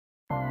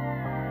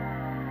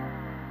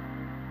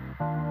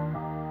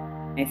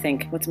I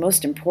think what's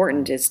most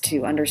important is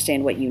to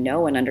understand what you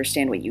know and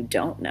understand what you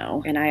don't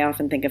know. And I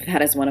often think of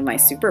that as one of my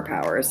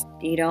superpowers.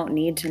 You don't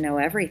need to know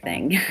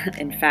everything.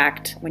 In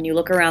fact, when you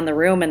look around the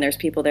room and there's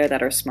people there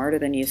that are smarter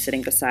than you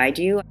sitting beside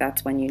you,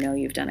 that's when you know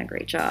you've done a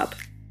great job.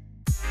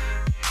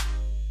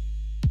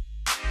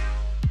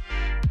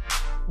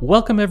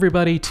 Welcome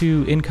everybody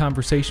to In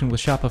Conversation with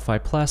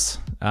Shopify Plus.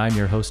 I'm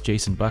your host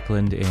Jason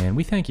Buckland, and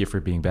we thank you for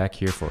being back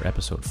here for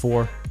episode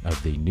 4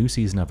 of the new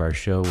season of our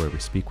show where we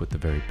speak with the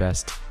very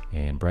best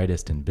and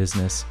brightest in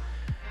business.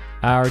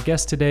 Our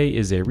guest today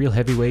is a real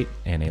heavyweight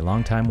and a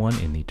longtime one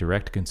in the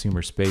direct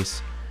consumer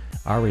space.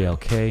 Ariel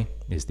Kaye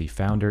is the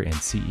founder and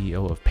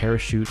CEO of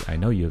Parachute. I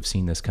know you have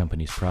seen this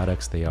company's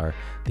products. They are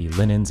the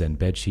linens and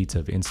bed sheets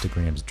of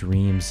Instagram's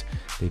dreams.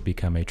 They've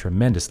become a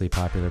tremendously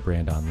popular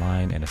brand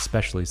online and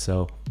especially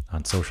so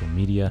on social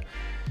media.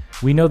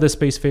 We know this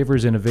space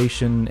favors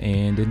innovation,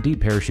 and indeed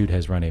Parachute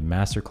has run a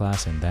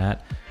masterclass in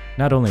that,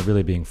 not only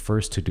really being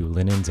first to do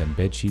linens and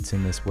bed sheets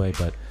in this way,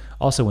 but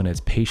also in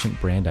its patient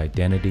brand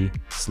identity,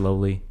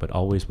 slowly but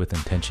always with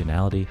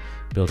intentionality,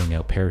 building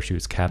out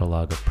Parachute's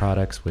catalog of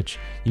products, which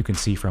you can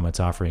see from its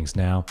offerings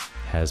now,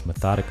 has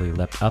methodically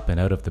leapt up and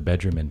out of the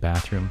bedroom and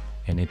bathroom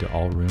and into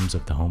all rooms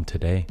of the home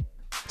today.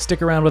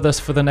 Stick around with us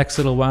for the next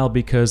little while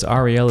because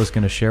Ariel is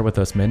going to share with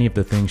us many of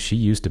the things she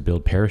used to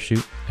build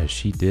Parachute as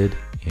she did,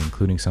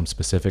 including some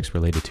specifics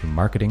related to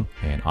marketing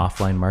and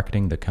offline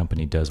marketing the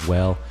company does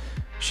well.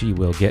 She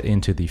will get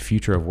into the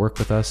future of work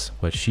with us,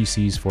 what she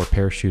sees for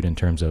Parachute in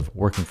terms of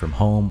working from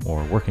home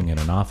or working in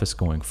an office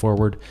going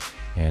forward,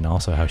 and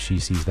also how she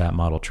sees that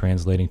model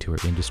translating to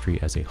her industry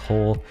as a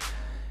whole.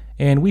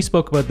 And we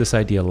spoke about this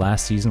idea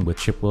last season with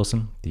Chip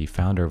Wilson, the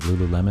founder of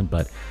Lululemon,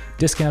 but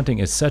discounting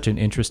is such an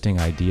interesting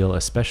ideal,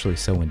 especially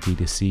so in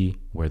D2C,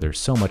 where there's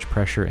so much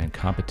pressure and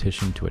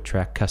competition to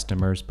attract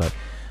customers. But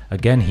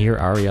again, here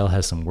Ariel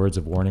has some words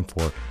of warning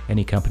for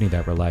any company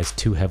that relies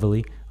too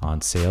heavily on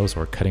sales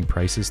or cutting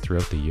prices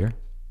throughout the year.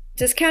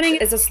 Discounting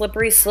is a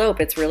slippery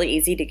slope. It's really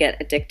easy to get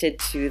addicted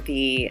to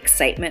the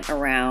excitement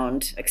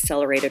around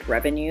accelerated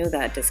revenue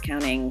that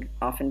discounting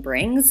often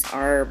brings.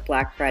 Our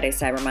Black Friday,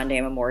 Cyber Monday,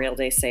 and Memorial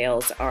Day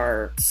sales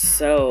are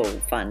so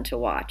fun to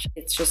watch.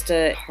 It's just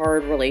a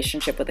hard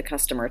relationship with the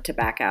customer to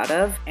back out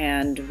of,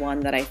 and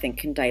one that I think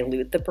can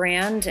dilute the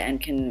brand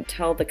and can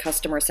tell the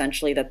customer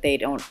essentially that they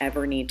don't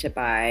ever need to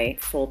buy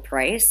full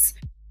price.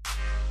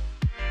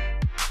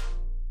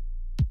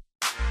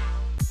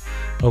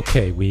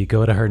 Okay, we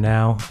go to her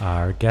now.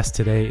 Our guest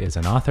today is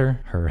an author.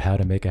 Her How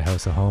to Make a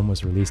House a Home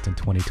was released in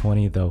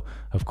 2020, though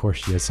of course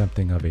she has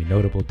something of a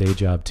notable day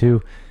job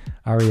too.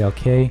 Ariel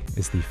Kaye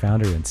is the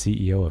founder and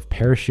CEO of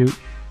Parachute,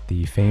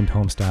 the famed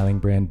home styling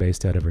brand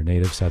based out of her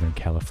native Southern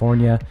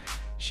California.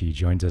 She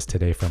joins us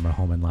today from her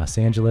home in Los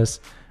Angeles.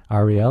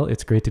 Ariel,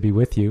 it's great to be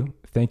with you.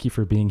 Thank you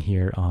for being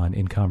here on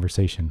In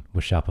Conversation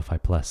with Shopify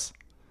Plus.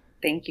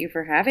 Thank you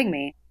for having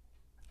me.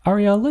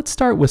 Ariel, let's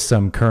start with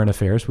some current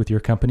affairs with your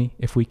company,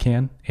 if we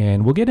can,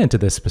 and we'll get into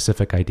this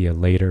specific idea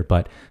later,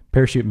 but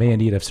Parachute may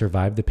indeed have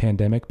survived the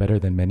pandemic better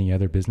than many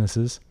other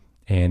businesses,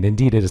 and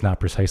indeed it is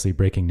not precisely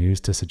breaking news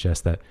to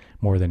suggest that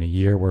more than a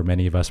year where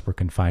many of us were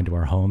confined to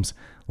our homes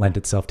lent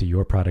itself to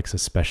your products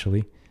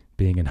especially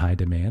being in high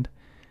demand.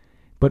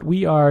 But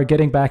we are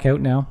getting back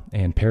out now,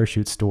 and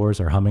Parachute stores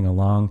are humming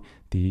along.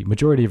 The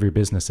majority of your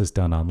business is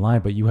done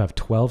online, but you have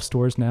 12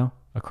 stores now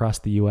across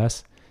the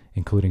U.S.,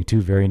 including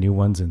 2 very new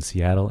ones in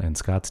Seattle and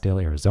Scottsdale,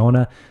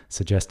 Arizona,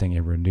 suggesting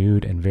a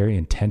renewed and very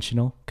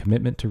intentional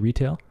commitment to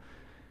retail.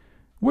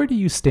 Where do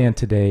you stand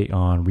today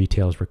on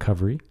retail's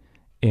recovery,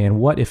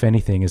 and what, if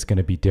anything, is going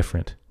to be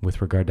different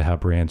with regard to how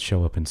brands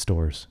show up in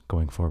stores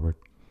going forward?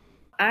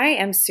 I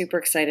am super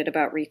excited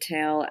about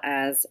retail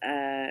as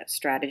a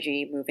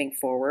strategy moving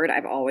forward.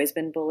 I've always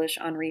been bullish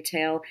on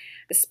retail,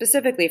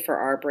 specifically for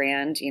our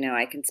brand.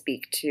 I can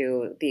speak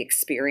to the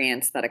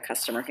experience that a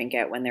customer can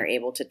get when they're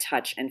able to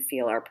touch and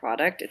feel our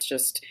product. It's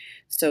just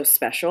so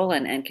special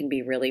and can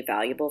be really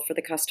valuable for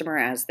the customer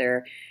as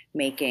they're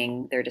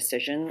making their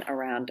decision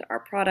around our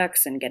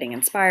products and getting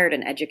inspired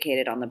and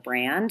educated on the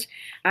brand.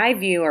 I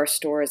view our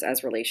stores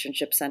as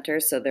relationship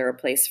centers, so they're a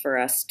place for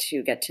us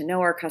to get to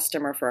know our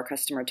customer, for our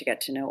customer to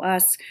get to know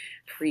us.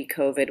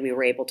 Pre-COVID, we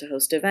were able to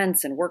host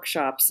events and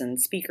workshops and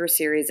speaker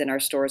series in our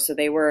stores. So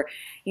they were,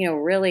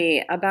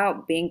 really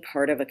about being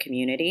part of a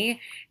community.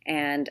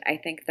 And I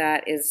think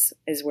that is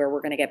where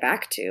we're going to get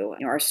back to.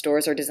 Our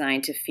stores are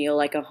designed to feel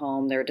like a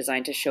home. They're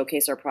designed to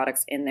showcase our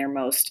products in their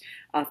most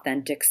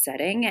authentic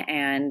setting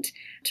and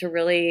to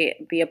really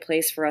be a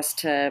place for us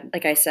to,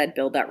 like I said,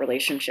 build that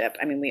relationship.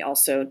 I mean, we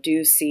also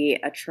do see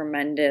a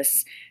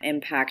tremendous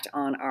impact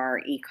on our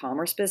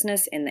e-commerce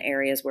business in the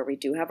areas where we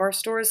do have our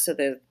stores. So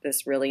there's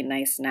this really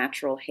nice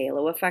natural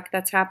halo effect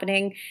that's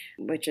happening,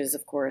 which is,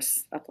 of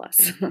course, a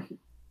plus.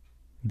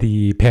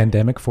 The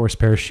pandemic forced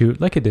Parachute,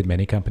 like it did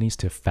many companies,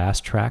 to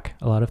fast track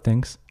a lot of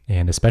things,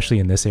 and especially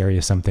in this area,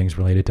 some things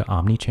related to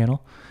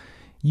omni-channel.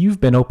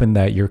 You've been open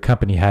that your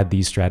company had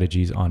these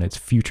strategies on its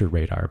future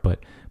radar,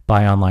 but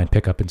buy online,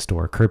 pick up in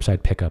store,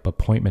 curbside pickup,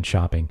 appointment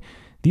shopping,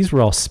 these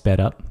were all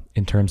sped up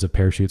in terms of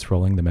Parachute's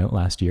rolling them out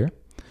last year.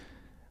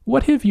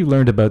 What have you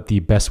learned about the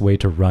best way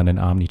to run an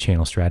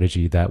omni-channel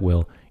strategy that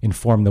will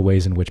inform the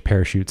ways in which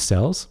Parachute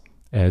sells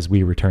as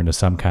we return to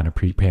some kind of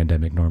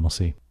pre-pandemic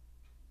normalcy?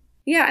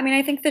 Yeah, I mean,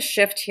 I think the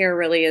shift here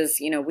really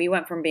is, we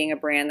went from being a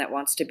brand that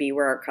wants to be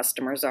where our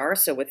customers are,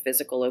 so with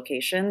physical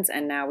locations,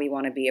 and now we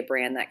want to be a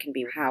brand that can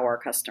be how our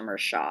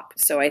customers shop.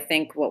 So I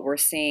think what we're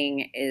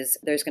seeing is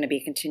there's going to be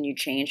continued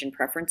change in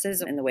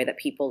preferences in the way that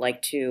people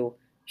like to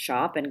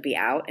shop and be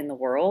out in the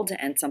world.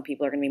 And some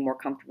people are going to be more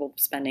comfortable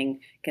spending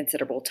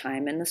considerable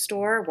time in the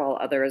store, while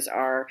others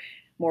are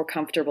more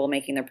comfortable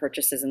making their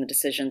purchases and the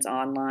decisions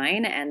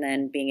online, and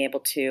then being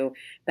able to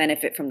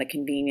benefit from the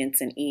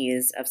convenience and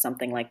ease of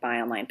something like buy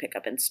online, pick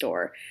up in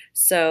store.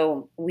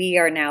 So we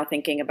are now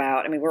thinking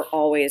about, we're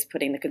always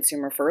putting the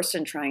consumer first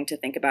and trying to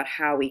think about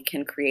how we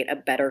can create a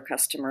better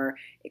customer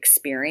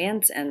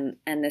experience. And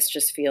this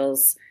just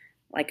feels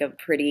like a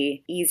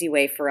pretty easy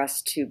way for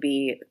us to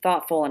be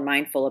thoughtful and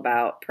mindful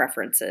about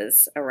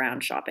preferences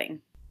around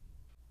shopping.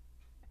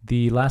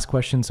 The last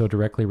question, so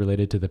directly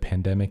related to the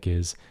pandemic,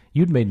 is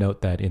you'd made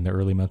note that in the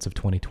early months of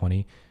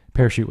 2020,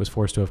 Parachute was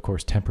forced to, of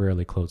course,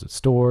 temporarily close its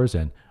stores,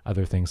 and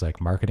other things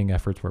like marketing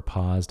efforts were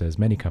paused as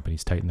many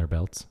companies tightened their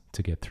belts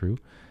to get through.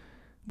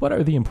 What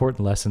are the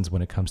important lessons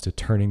when it comes to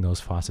turning those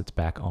faucets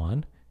back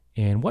on,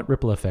 and what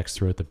ripple effects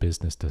throughout the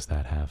business does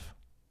that have?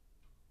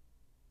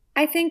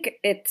 I think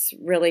it's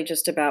really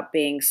just about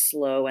being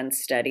slow and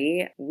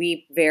steady.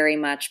 We very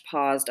much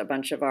paused a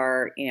bunch of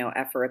our,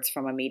 efforts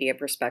from a media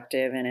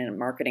perspective and a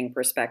marketing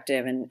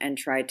perspective, and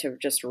tried to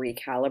just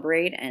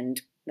recalibrate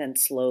and then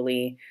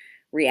slowly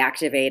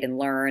reactivate and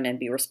learn and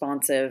be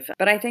responsive.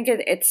 But I think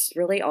it's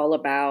really all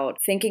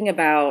about thinking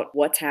about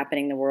what's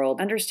happening in the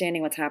world,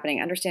 understanding what's happening,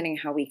 understanding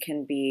how we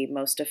can be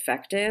most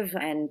effective,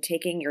 and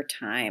taking your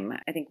time.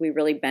 I think we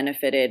really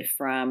benefited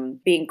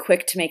from being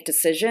quick to make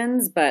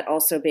decisions, but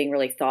also being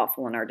really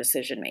thoughtful in our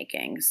decision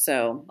making.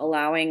 So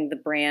allowing the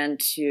brand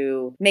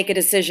to make a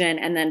decision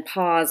and then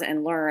pause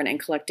and learn and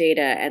collect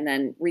data and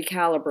then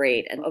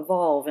recalibrate and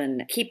evolve,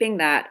 and keeping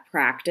that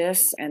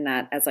practice and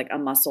that as like a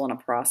muscle and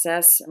a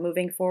process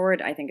moving forward,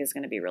 I think is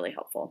going to be really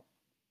helpful.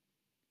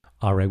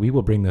 All right, we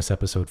will bring this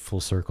episode full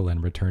circle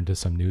and return to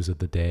some news of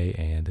the day.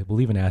 And we'll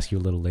even ask you a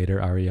little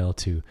later, Ariel,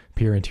 to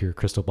peer into your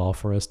crystal ball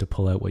for us to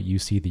pull out what you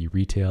see the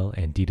retail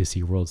and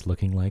D2C worlds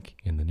looking like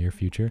in the near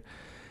future.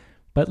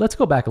 But let's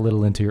go back a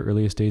little into your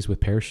earliest days with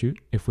Parachute,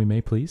 if we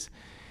may, please.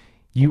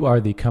 You are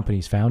the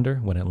company's founder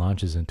when it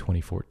launches in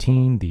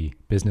 2014. The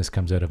business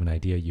comes out of an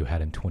idea you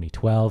had in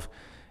 2012.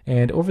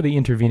 And over the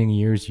intervening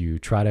years, you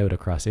trot out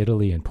across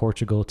Italy and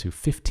Portugal to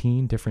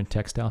 15 different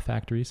textile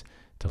factories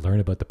to learn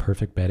about the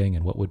perfect bedding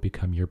and what would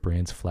become your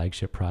brand's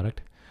flagship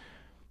product.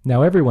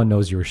 Now, everyone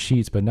knows your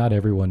sheets, but not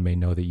everyone may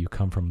know that you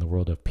come from the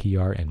world of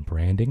PR and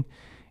branding,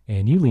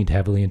 and you leaned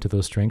heavily into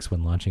those strengths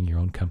when launching your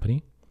own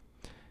company.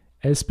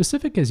 As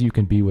specific as you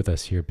can be with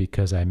us here,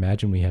 because I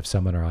imagine we have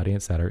some in our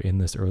audience that are in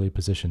this early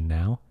position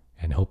now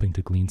and hoping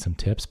to glean some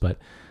tips, but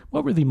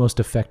what were the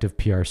most effective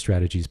PR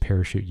strategies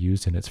Parachute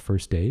used in its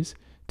first days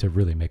to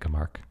really make a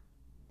mark?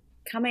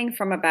 Coming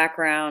from a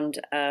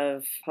background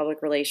of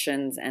public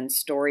relations and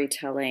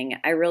storytelling,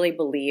 I really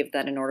believe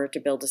that in order to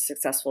build a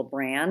successful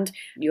brand,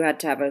 you had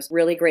to have a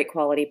really great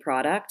quality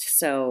product,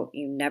 so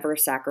you never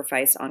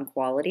sacrifice on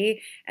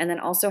quality, and then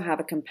also have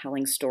a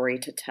compelling story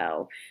to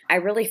tell. I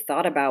really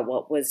thought about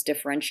what was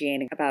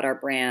differentiating about our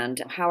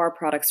brand, how our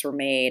products were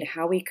made,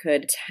 how we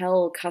could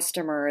tell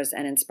customers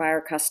and inspire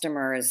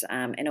customers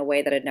in a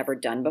way that I'd never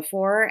done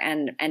before,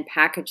 and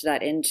package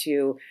that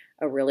into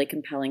a really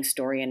compelling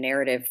story and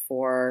narrative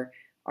for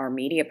our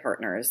media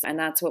partners. And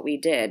that's what we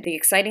did. The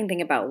exciting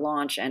thing about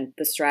launch and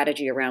the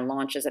strategy around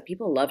launch is that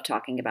people love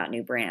talking about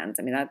new brands.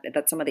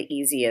 That's some of the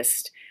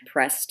easiest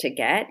press to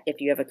get. If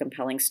you have a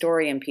compelling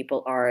story and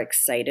people are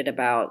excited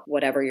about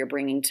whatever you're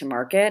bringing to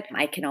market,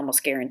 I can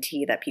almost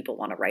guarantee that people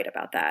want to write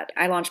about that.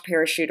 I launched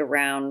Parachute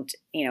around,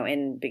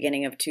 in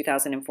beginning of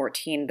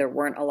 2014. There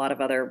weren't a lot of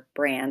other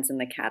brands in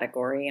the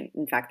category. And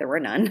in fact, there were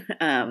none.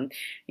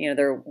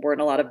 There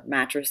weren't a lot of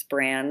mattress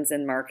brands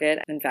in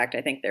market. In fact,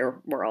 I think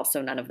there were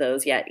also none of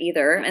those yet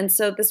either. And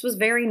so this was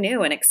very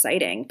new and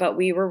exciting, but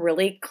we were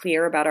really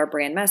clear about our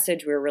brand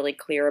message. We were really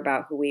clear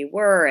about who we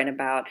were and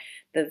about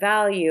the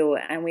value,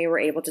 and we were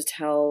able to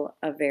tell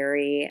a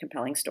very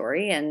compelling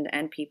story, and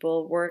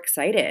people were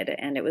excited,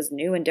 and it was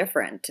new and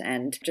different.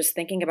 And just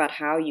thinking about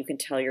how you can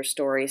tell your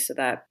story so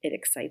that it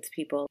excites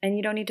people, and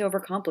you don't need to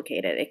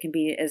overcomplicate it. It can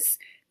be as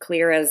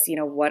clear as,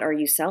 what are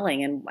you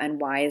selling,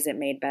 and why is it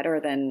made better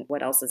than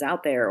what else is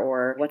out there,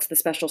 or what's the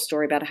special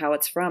story about how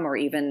it's from, or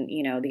even,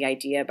 the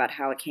idea about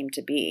how it came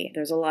to be.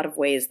 There's a lot of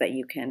ways that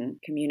you can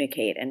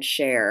communicate and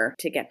share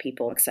to get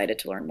people excited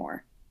to learn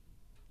more.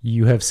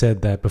 You have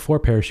said that before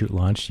Parachute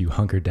launched, you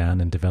hunkered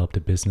down and developed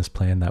a business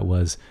plan that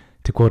was,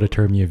 to quote a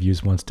term you've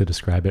used once to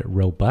describe it,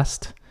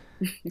 robust.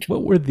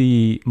 What were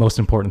the most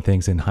important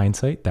things in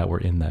hindsight that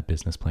were in that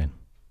business plan?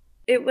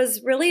 It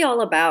was really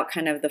all about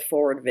kind of the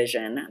forward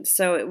vision.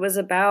 So it was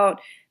about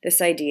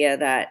this idea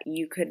that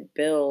you could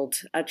build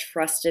a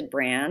trusted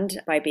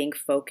brand by being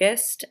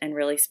focused and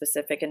really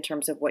specific in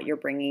terms of what you're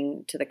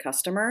bringing to the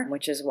customer,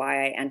 which is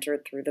why I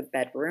entered through the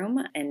bedroom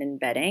and in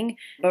bedding.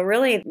 But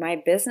really,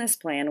 my business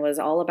plan was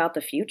all about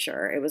the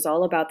future. It was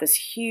all about this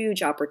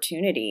huge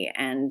opportunity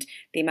and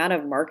the amount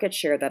of market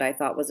share that I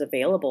thought was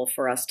available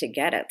for us to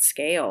get at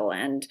scale,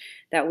 and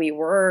that we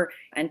were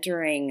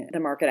entering the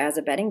market as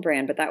a bedding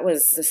brand, but that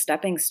was a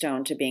stepping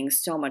stone to being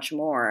so much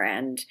more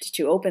and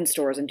to open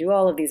stores and do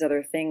all of these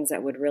other things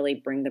that would really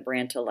bring the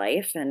brand to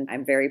life. And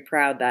I'm very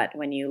proud that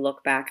when you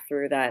look back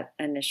through that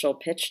initial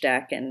pitch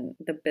deck, and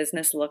the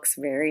business looks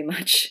very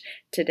much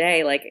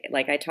today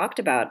like I talked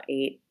about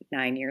 8-9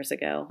 years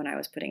ago when I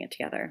was putting it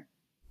together.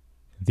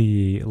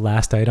 The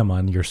last item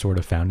on your sort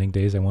of founding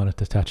days I wanted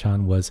to touch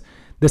on was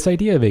this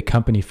idea of a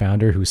company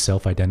founder who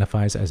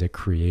self-identifies as a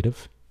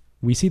creative.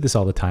 We see this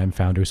all the time,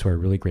 founders who are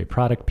really great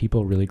product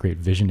people, really great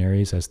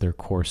visionaries as their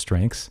core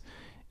strengths.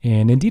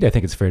 And indeed, I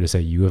think it's fair to say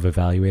you have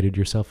evaluated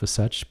yourself as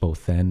such,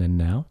 both then and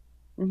now.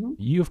 Mm-hmm.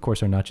 You, of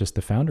course, are not just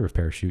the founder of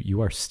Parachute,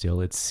 you are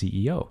still its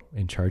CEO,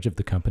 in charge of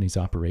the company's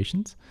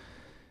operations.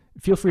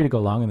 Feel free to go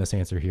long in this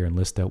answer here and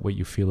list out what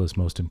you feel is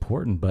most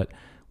important, but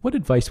what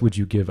advice would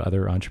you give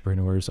other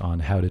entrepreneurs on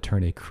how to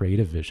turn a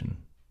creative vision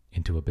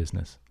into a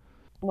business?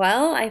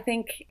 Well, I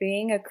think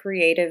being a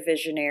creative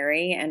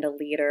visionary and a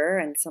leader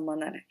and someone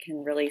that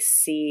can really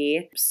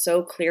see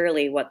so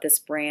clearly what this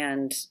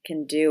brand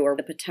can do, or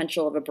the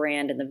potential of a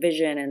brand and the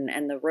vision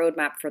and the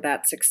roadmap for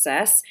that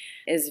success,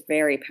 is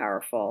very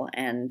powerful.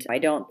 And I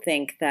don't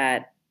think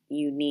that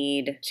you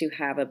need to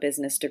have a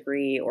business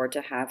degree or to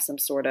have some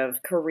sort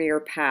of career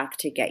path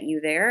to get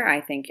you there.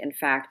 I think, in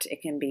fact, it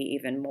can be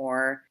even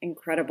more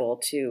incredible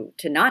to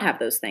not have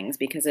those things,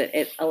 because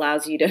it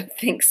allows you to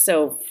think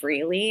so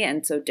freely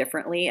and so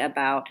differently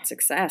about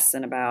success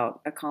and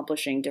about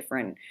accomplishing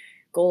different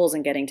goals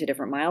and getting to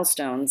different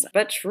milestones.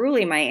 But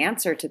truly, my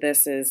answer to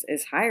this is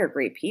hire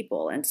great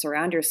people and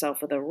surround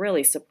yourself with a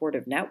really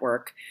supportive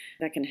network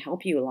that can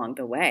help you along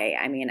the way.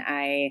 I mean,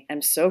 I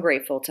am so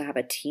grateful to have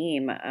a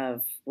team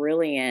of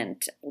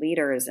brilliant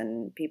leaders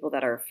and people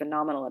that are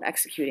phenomenal at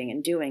executing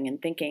and doing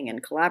and thinking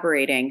and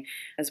collaborating,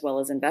 as well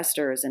as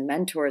investors and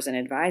mentors and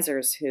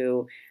advisors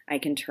who I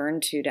can turn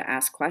to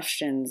ask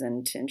questions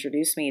and to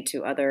introduce me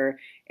to other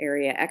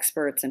area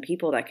experts and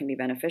people that can be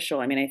beneficial.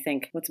 I mean, I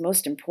think what's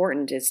most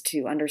important is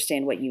to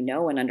understand what you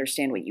know and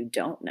understand what you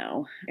don't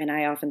know. And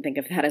I often think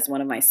of that as one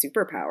of my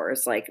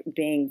superpowers, like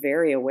being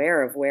very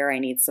aware of where I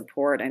need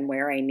support and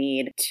where I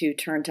need to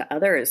turn to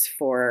others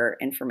for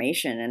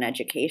information and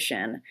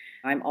education.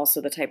 I'm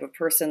also the type of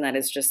person that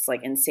is just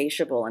like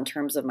insatiable in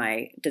terms of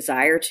my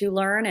desire to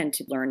learn and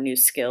to learn new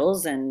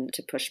skills and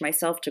to push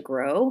myself to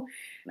grow.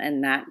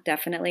 And that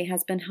definitely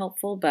has been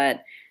helpful.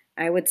 But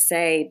I would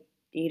say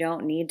you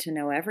don't need to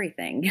know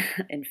everything.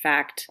 In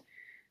fact,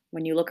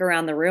 when you look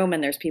around the room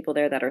and there's people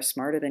there that are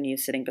smarter than you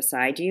sitting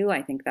beside you,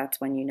 I think that's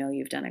when you know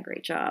you've done a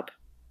great job.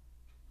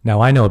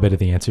 Now, I know a bit of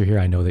the answer here.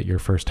 I know that your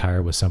first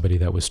hire was somebody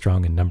that was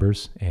strong in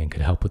numbers and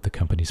could help with the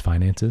company's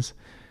finances.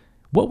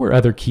 What were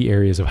other key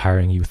areas of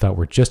hiring you thought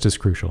were just as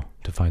crucial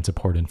to find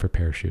support in for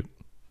Parachute?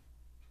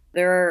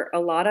 There are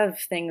a lot of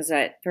things.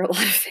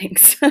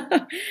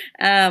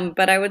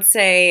 But I would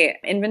say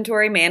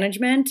inventory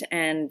management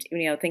and,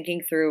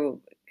 thinking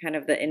through kind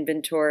of the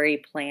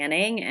inventory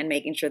planning and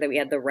making sure that we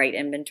had the right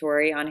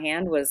inventory on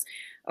hand was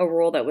a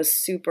role that was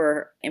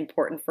super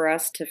important for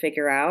us to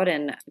figure out.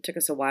 And it took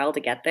us a while to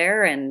get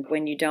there. And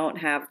when you don't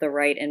have the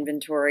right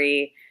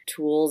inventory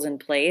tools in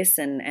place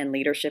and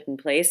leadership in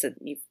place,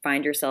 you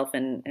find yourself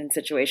in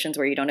situations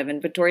where you don't have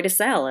inventory to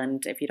sell.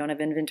 And if you don't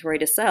have inventory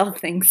to sell,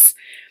 things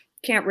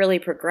can't really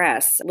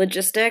progress.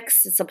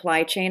 Logistics,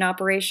 supply chain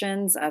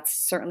operations, that's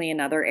certainly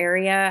another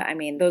area. I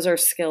mean, those are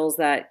skills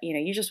that,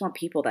 you just want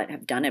people that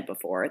have done it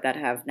before, that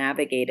have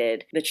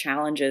navigated the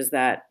challenges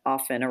that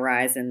often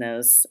arise in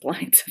those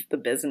lines of the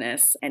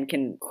business and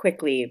can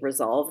quickly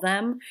resolve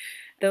them.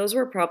 Those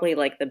were probably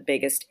like the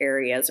biggest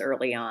areas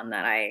early on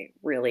that I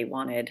really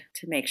wanted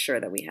to make sure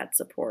that we had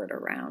support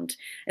around,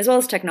 as well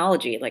as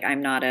technology. Like,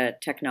 I'm not a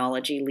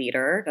technology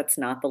leader. That's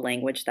not the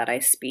language that I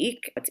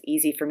speak. It's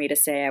easy for me to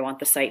say I want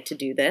the site to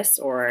do this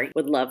or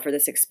would love for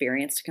this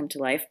experience to come to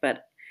life,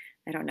 but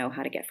I don't know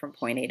how to get from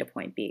point A to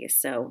point B.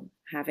 So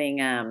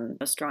having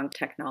a strong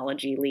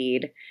technology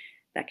lead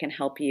that can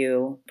help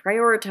you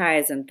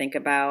prioritize and think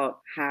about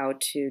how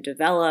to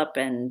develop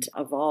and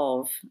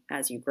evolve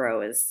as you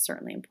grow is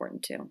certainly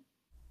important too.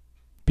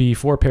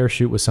 Before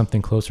Parachute was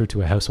something closer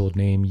to a household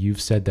name, you've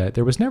said that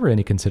there was never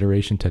any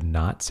consideration to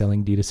not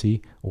selling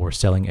D2C or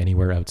selling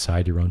anywhere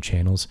outside your own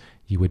channels.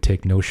 You would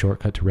take no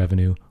shortcut to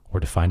revenue or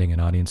to finding an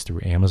audience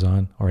through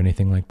Amazon or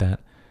anything like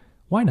that.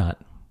 Why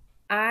not?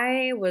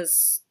 I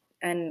was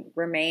and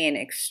remain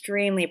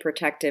extremely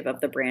protective of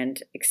the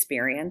brand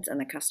experience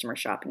and the customer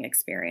shopping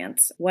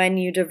experience. When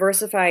you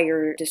diversify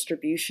your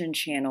distribution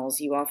channels,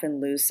 you often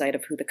lose sight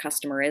of who the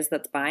customer is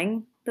that's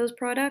buying those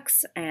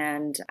products.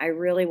 And I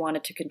really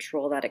wanted to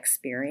control that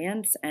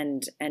experience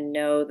and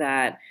know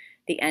that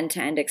the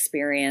end-to-end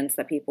experience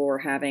that people were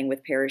having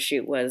with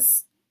Parachute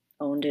was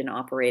owned and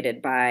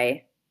operated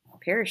by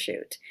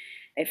Parachute.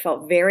 It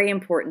felt very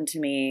important to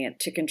me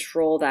to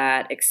control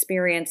that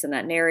experience and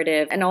that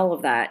narrative and all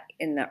of that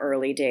in the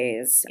early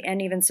days.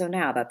 And even so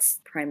now,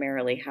 that's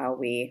primarily how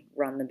we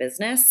run the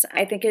business.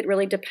 I think it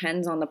really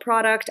depends on the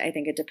product. I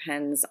think it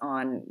depends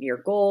on your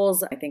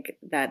goals. I think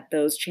that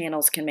those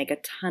channels can make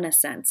a ton of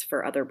sense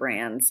for other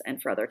brands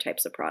and for other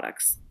types of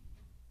products.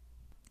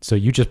 So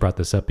you just brought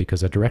this up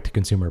because a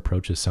direct-to-consumer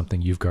approach is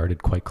something you've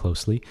guarded quite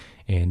closely.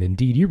 And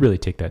indeed, you really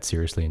take that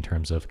seriously in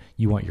terms of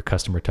you want your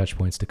customer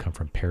touchpoints to come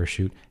from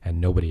Parachute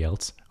and nobody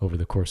else over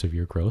the course of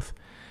your growth.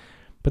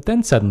 But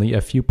then suddenly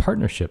a few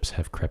partnerships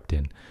have crept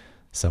in.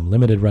 Some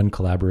limited run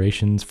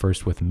collaborations,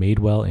 first with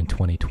Madewell in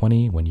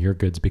 2020 when your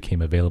goods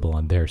became available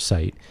on their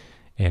site.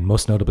 And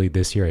most notably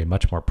this year, a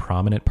much more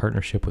prominent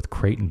partnership with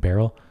Crate and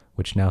Barrel,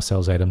 which now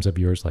sells items of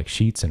yours like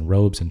sheets and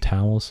robes and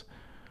towels.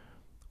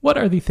 What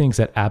are the things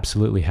that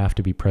absolutely have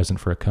to be present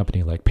for a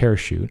company like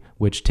Parachute,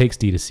 which takes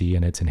D2C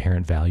and its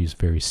inherent values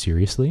very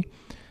seriously,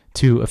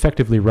 to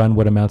effectively run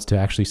what amounts to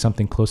actually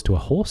something close to a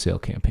wholesale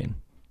campaign?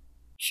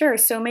 Sure.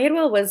 So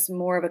Madewell was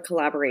more of a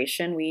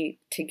collaboration. We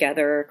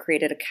together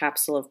created a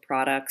capsule of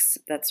products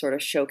that sort of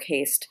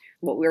showcased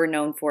what we were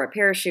known for at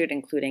Parachute,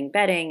 including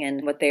bedding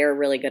and what they are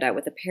really good at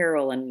with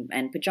apparel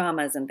and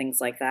pajamas and things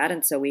like that.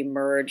 And so we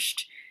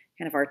merged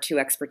kind of our two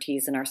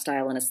expertise in our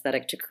style and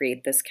aesthetic to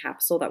create this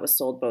capsule that was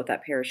sold both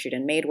at Parachute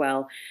and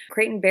Madewell.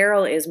 Crate and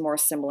Barrel is more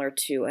similar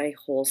to a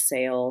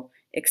wholesale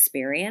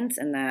experience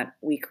in that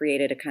we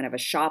created a kind of a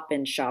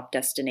shop-in-shop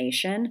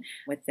destination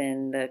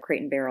within the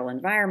Crate and Barrel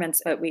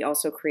environments, but we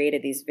also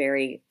created these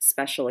very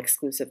special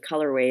exclusive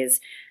colorways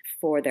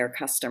for their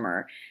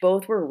customer.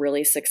 Both were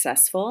really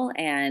successful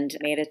and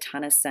made a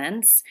ton of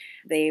sense.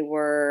 They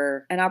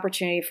were an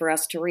opportunity for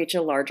us to reach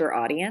a larger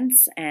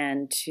audience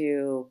and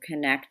to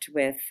connect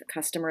with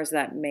customers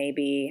that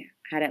maybe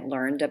hadn't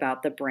learned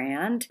about the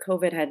brand.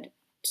 COVID had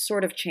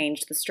sort of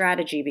changed the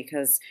strategy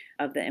because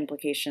of the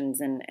implications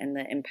and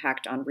the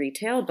impact on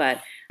retail,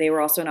 but they were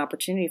also an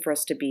opportunity for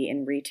us to be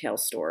in retail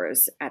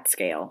stores at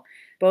scale.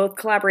 Both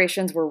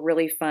collaborations were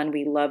really fun.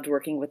 We loved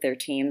working with their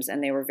teams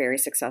and they were very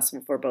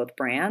successful for both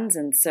brands.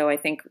 And so I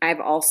think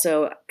I've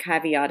also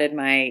caveated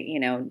my,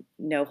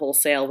 no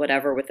wholesale,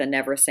 whatever, with a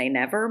never say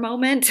never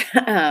moment.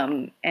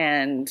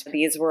 And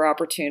these were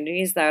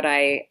opportunities that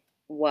I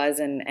was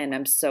and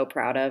I'm so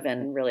proud of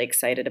and really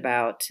excited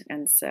about.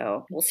 And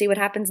so we'll see what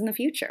happens in the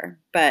future.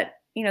 But,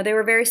 they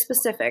were very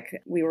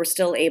specific. We were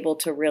still able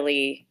to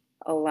really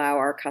allow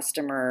our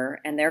customer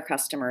and their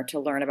customer to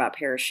learn about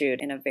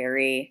Parachute in a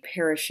very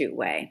Parachute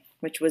way,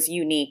 which was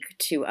unique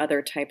to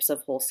other types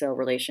of wholesale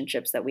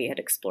relationships that we had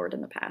explored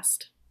in the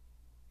past.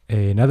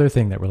 Another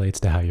thing that relates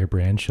to how your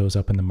brand shows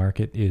up in the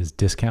market is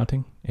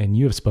discounting. And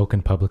you have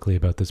spoken publicly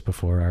about this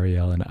before,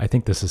 Ariel, and I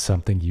think this is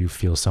something you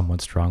feel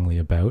somewhat strongly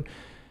about.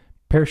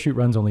 Parachute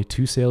runs only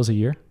 2 sales a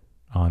year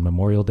on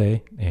Memorial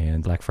Day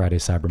and Black Friday,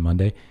 Cyber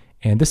Monday.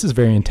 And this is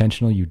very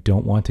intentional. You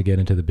don't want to get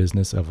into the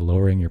business of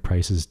lowering your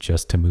prices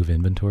just to move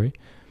inventory.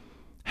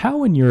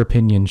 How, in your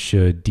opinion,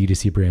 should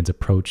D2C brands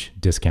approach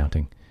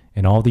discounting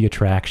and all the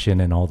attraction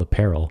and all the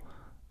peril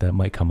that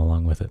might come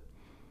along with it?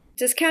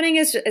 Discounting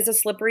is a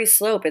slippery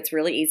slope. It's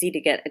really easy to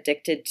get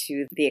addicted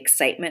to the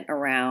excitement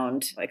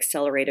around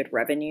accelerated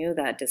revenue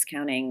that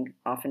discounting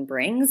often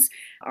brings.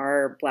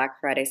 Our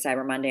Black Friday,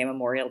 Cyber Monday, and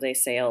Memorial Day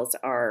sales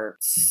are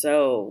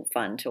so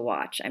fun to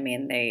watch. I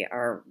mean, they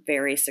are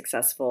very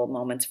successful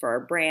moments for our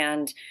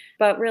brand.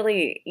 But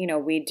really,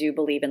 we do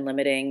believe in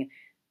limiting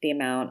the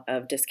amount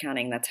of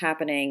discounting that's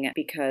happening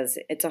because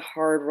it's a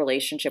hard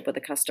relationship with the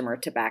customer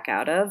to back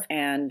out of,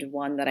 and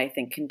one that I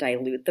think can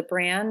dilute the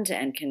brand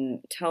and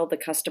can tell the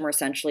customer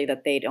essentially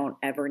that they don't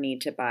ever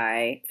need to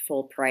buy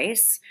full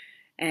price.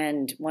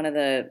 And one of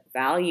the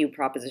value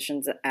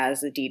propositions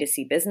as a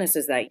D2C business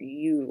is that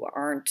you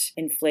aren't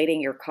inflating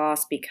your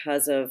costs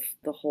because of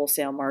the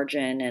wholesale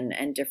margin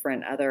and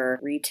different other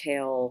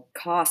retail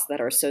costs that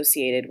are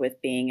associated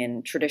with being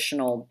in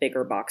traditional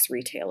bigger box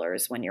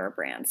retailers when you're a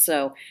brand.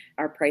 So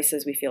our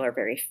prices, we feel, are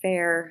very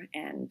fair,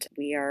 and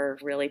we are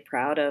really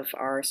proud of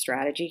our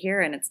strategy here,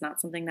 and it's not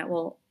something that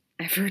will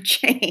ever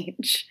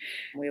change.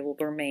 We will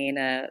remain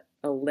a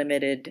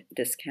limited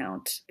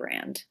discount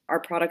brand.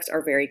 Our products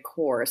are very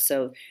core,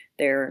 so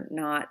they're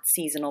not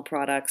seasonal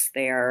products.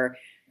 They are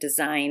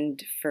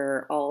designed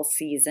for all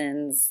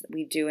seasons.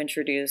 We do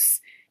introduce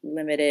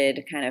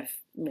limited kind of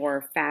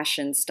more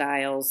fashion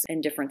styles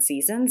in different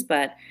seasons,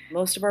 but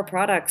most of our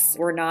products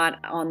were not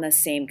on the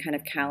same kind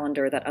of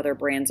calendar that other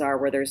brands are,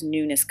 where there's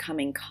newness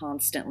coming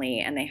constantly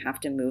and they have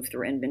to move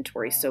through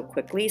inventory so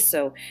quickly.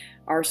 So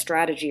our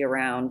strategy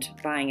around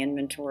buying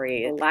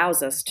inventory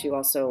allows us to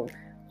also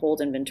hold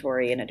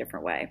inventory in a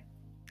different way.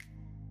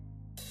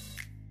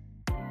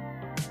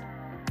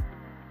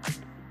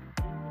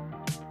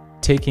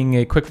 Taking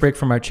a quick break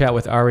from our chat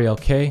with Ariel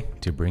Kaye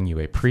to bring you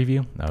a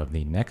preview of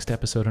the next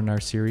episode in our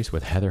series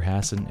with Heather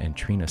Hassan and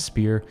Trina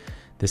Spear.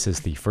 This is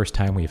the first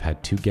time we've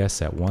had 2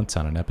 guests at once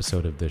on an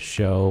episode of this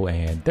show,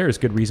 and there is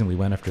good reason we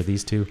went after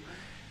these two.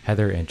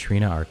 Heather and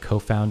Trina are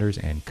co-founders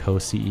and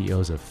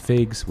co-CEOs of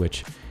Figs,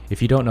 which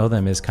if you don't know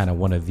them, is kind of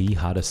one of the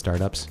hottest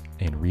startups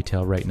in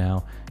retail right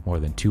now. More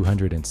than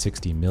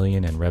 $260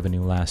 million in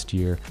revenue last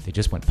year. They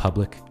just went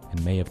public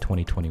in May of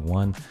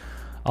 2021,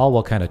 all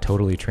while kind of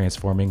totally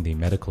transforming the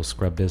medical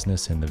scrub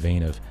business in the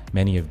vein of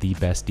many of the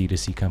best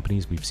D2C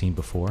companies we've seen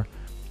before.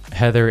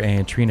 Heather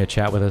and Trina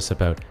chat with us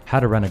about how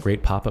to run a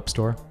great pop-up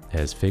store,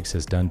 as Figs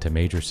has done to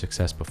major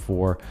success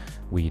before.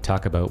 We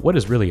talk about what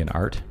is really an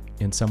art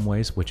in some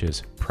ways, which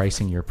is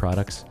pricing your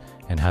products,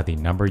 and how the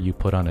number you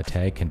put on a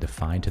tag can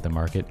define to the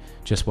market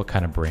just what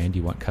kind of brand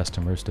you want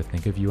customers to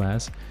think of you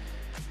as.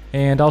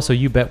 And also,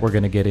 you bet we're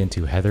going to get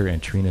into Heather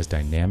and Trina's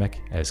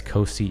dynamic as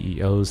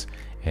co-CEOs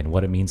and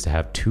what it means to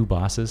have two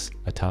bosses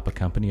atop a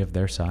company of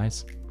their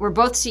size. We're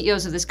both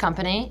CEOs of this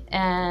company,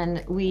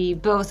 and we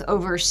both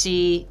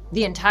oversee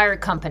the entire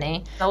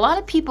company. A lot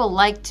of people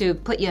like to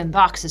put you in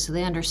boxes so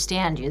they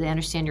understand you. They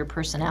understand your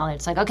personality.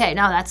 It's like, okay,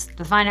 no, that's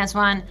the finance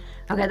one.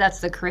 Okay,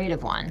 that's the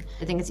creative one.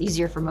 I think it's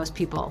easier for most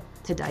people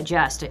to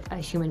digest a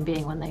human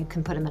being when they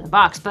can put them in a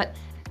box. But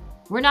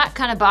we're not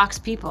kind of box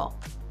people.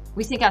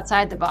 We think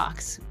outside the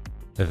box.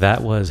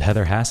 That was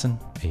Heather Hassan,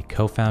 a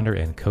co-founder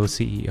and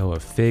co-CEO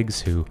of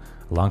Figs, who,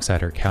 alongside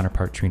her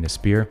counterpart Trina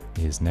Spear,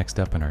 is next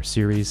up in our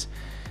series.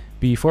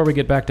 Before we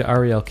get back to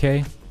Ariel,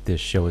 Kaye,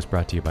 this show is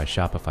brought to you by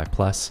Shopify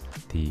Plus,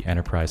 the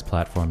enterprise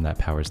platform that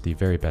powers the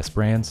very best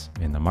brands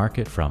in the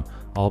market, from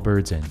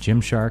Allbirds and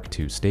Gymshark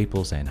to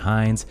Staples and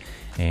Heinz.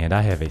 And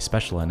I have a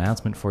special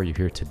announcement for you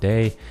here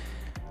today.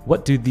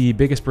 What do the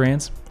biggest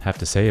brands have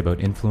to say about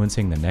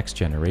influencing the next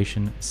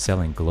generation,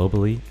 selling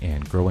globally,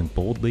 and growing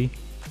boldly?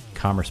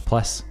 Commerce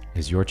Plus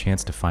is your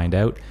chance to find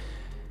out.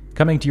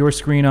 Coming to your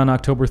screen on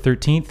October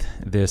 13th,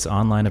 this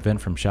online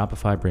event from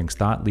Shopify brings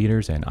thought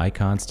leaders and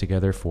icons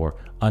together for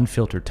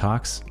unfiltered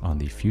talks on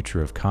the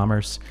future of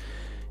commerce.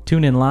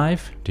 Tune in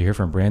live to hear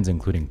from brands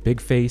including Big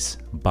Face,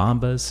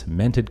 Bombas,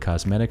 Mented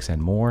Cosmetics,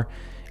 and more,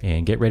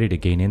 and get ready to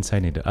gain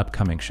insight into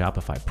upcoming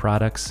Shopify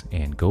products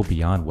and go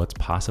beyond what's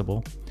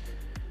possible.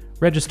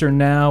 Register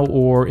now,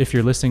 or if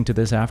you're listening to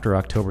this after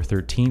October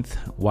 13th,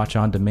 watch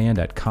on demand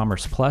at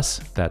Commerce Plus.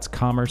 That's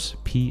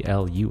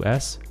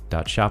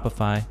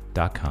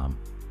commerceplus.shopify.com.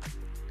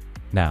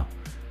 Now,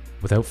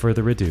 without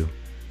further ado,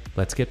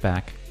 let's get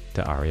back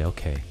to Ariel,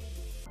 Kaye.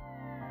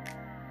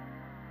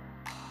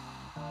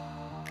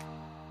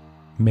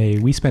 May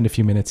we spend a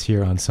few minutes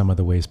here on some of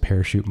the ways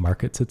Parachute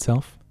markets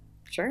itself?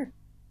 Sure.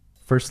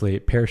 Firstly,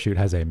 Parachute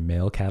has a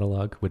male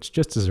catalog, which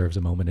just deserves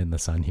a moment in the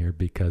sun here,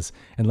 because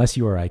unless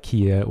you are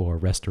IKEA or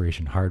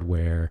Restoration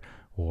Hardware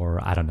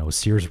or, I don't know,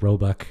 Sears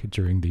Roebuck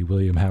during the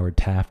William Howard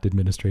Taft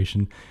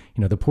administration,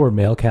 the poor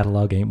male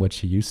catalog ain't what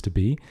she used to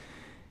be.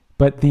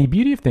 But the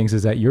beauty of things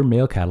is that your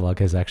male catalog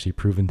has actually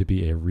proven to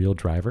be a real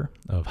driver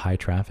of high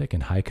traffic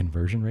and high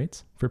conversion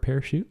rates for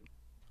Parachute.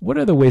 What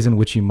are the ways in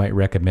which you might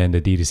recommend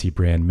a D2C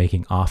brand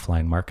making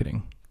offline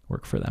marketing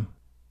work for them?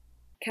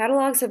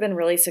 Catalogs have been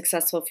really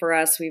successful for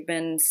us. We've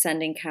been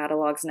sending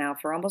catalogs now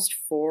for almost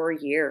 4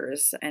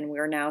 years, and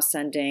we're now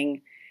sending,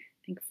 I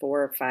think,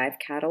 4 or 5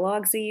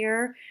 catalogs a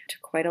year to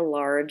quite a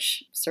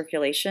large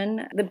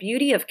circulation. The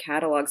beauty of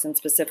catalogs in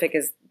specific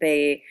is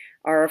they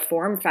are a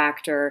form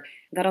factor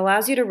that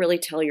allows you to really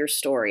tell your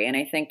story. And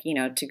I think,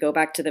 to go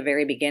back to the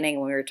very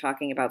beginning when we were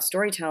talking about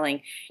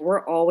storytelling,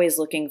 we're always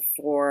looking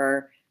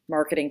for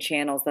marketing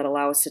channels that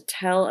allow us to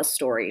tell a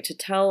story, to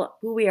tell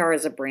who we are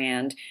as a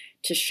brand,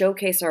 to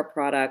showcase our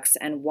products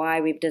and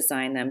why we've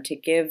designed them, to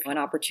give an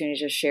opportunity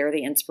to share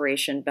the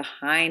inspiration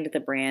behind the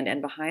brand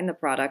and behind the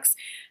products.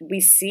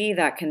 We see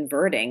that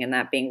converting and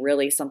that being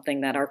really something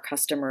that our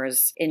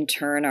customers in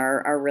turn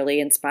are really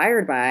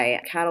inspired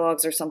by.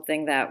 Catalogs are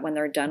something that when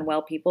they're done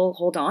well, people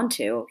hold on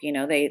to.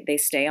 They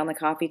stay on the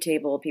coffee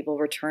table, people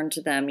return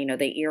to them,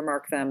 they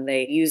earmark them,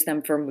 they use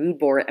them for mood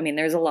board. I mean,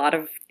 there's a lot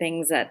of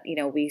things that,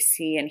 we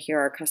see and hear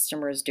our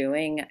customers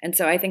doing. And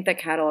so I think that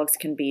catalogs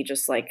can be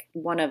just like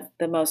one of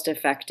the most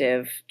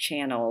effective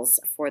channels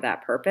for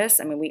that purpose.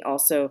 I mean, we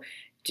also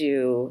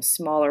do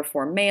smaller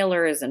form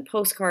mailers and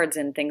postcards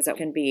and things that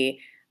can be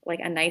like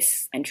a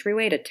nice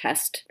entryway to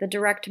test the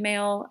direct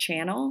mail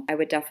channel. I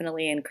would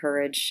definitely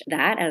encourage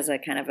that as a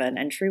kind of an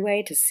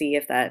entryway to see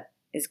if that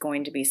is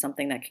going to be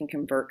something that can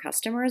convert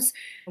customers.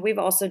 We've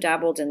also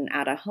dabbled in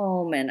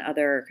out-of-home and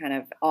other kind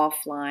of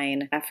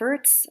offline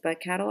efforts,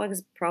 but catalog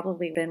has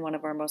probably been one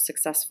of our most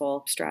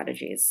successful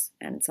strategies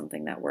and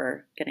something that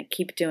we're going to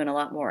keep doing a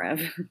lot more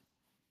of.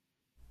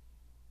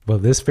 Well,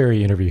 this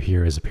very interview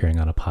here is appearing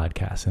on a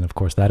podcast. And of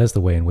course, that is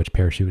the way in which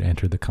Parachute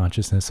entered the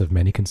consciousness of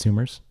many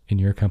consumers in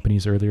your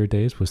company's earlier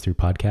days, was through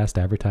podcast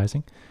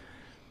advertising.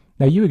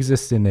 Now, you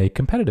exist in a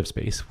competitive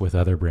space with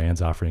other brands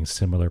offering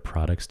similar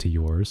products to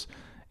yours.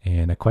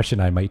 And a question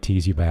I might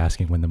tease you by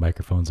asking when the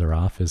microphones are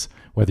off is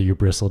whether you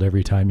bristled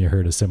every time you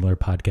heard a similar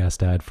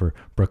podcast ad for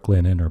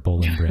Brooklinen or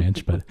Boll &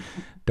 Branch. But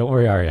don't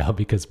worry, Ariel,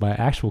 because my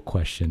actual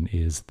question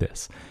is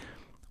this.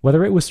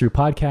 Whether it was through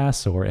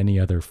podcasts or any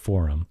other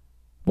forum,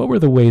 what were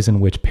the ways in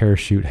which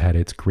Parachute had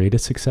its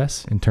greatest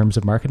success in terms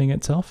of marketing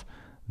itself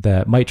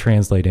that might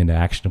translate into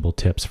actionable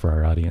tips for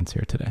our audience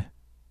here today?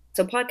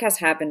 So podcasts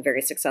have been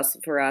very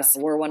successful for us.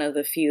 We're one of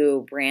the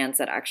few brands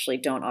that actually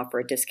don't offer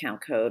a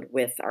discount code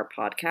with our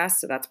podcast.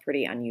 So that's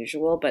pretty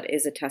unusual, but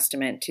is a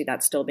testament to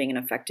that still being an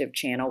effective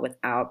channel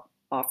without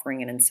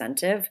offering an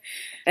incentive.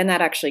 And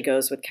that actually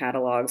goes with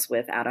catalogs,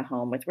 with out of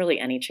home, with really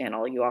any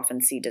channel. You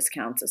often see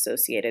discounts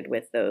associated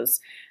with those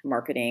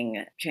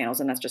marketing channels,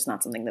 and that's just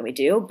not something that we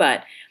do.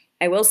 But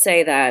I will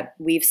say that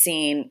we've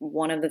seen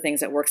one of the things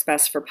that works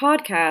best for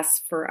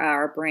podcasts for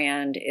our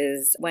brand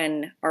is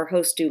when our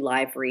hosts do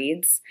live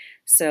reads.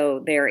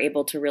 So they're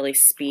able to really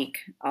speak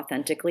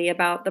authentically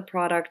about the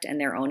product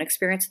and their own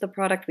experience of the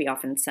product. We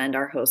often send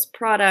our hosts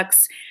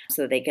products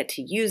so they get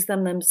to use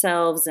them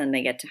themselves and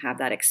they get to have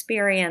that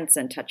experience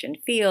and touch and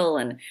feel.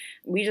 And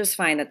we just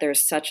find that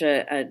there's such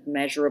a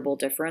measurable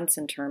difference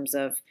in terms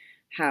of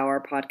how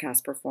our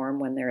podcasts perform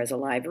when there is a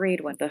live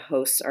read, when the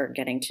hosts are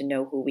getting to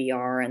know who we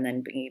are and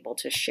then being able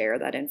to share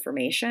that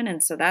information.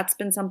 And so that's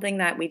been something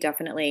that we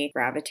definitely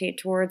gravitate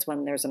towards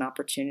when there's an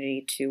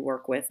opportunity to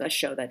work with a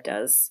show that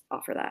does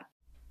offer that.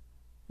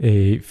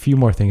 A few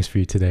more things for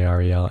you today,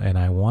 Ariel, and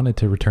I wanted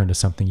to return to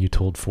something you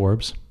told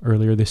Forbes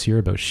earlier this year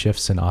about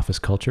shifts in office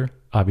culture,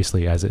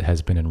 obviously as it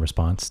has been in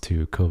response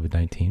to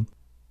COVID-19.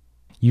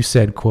 You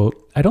said,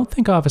 quote, "I don't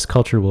think office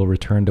culture will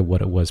return to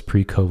what it was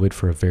pre-COVID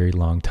for a very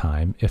long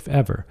time, if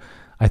ever.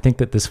 I think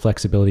that this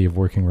flexibility of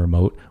working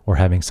remote or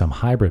having some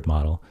hybrid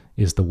model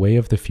is the way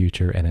of the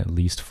future, and at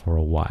least for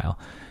a while."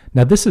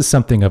 Now, this is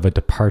something of a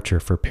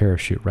departure for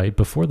Parachute, right?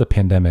 Before the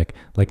pandemic,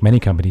 like many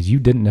companies, you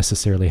didn't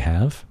necessarily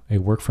have a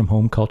work from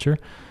home culture.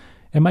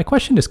 And my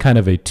question is kind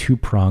of a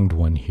two-pronged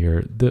one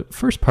here. The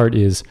first part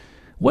is,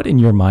 what in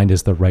your mind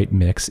is the right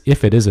mix,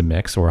 if it is a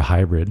mix or a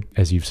hybrid,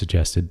 as you've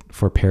suggested,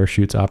 for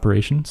Parachute's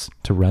operations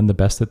to run the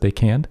best that they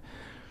can?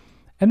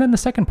 And then the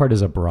second part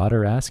is a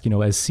broader ask,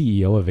 as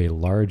CEO of a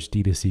large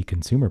D2C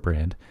consumer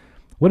brand,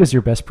 what is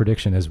your best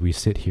prediction as we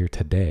sit here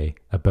today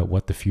about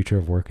what the future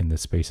of work in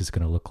this space is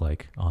going to look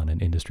like on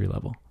an industry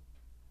level?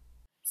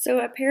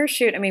 So at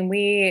Parachute,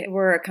 we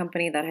were a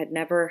company that had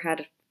never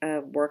had a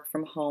work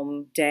from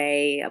home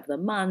day of the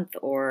month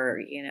or,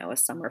 a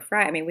summer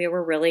Friday. We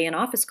were really an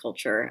office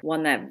culture,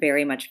 one that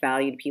very much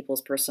valued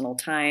people's personal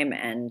time.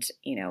 And,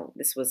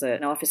 this was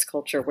an office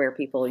culture where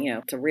people,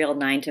 it's a real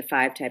 9 to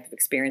 5 type of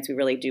experience. We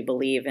really do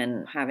believe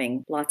in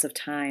having lots of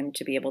time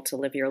to be able to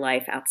live your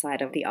life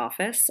outside of the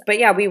office. But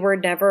yeah, we were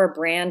never a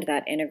brand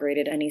that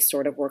integrated any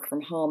sort of work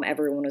from home.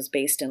 Everyone was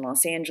based in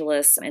Los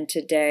Angeles. And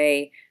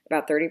today,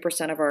 about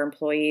 30% of our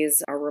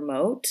employees are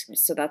remote.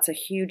 So that's a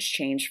huge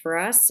change for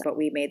us. But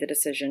we made the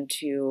decision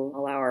to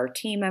allow our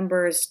team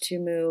members to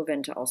move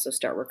and to also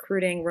start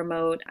recruiting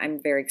remote. I'm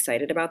very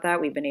excited about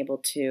that. We've been able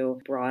to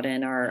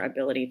broaden our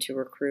ability to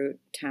recruit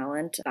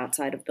talent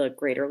outside of the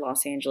greater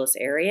Los Angeles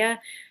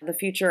area. The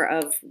future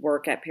of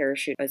work at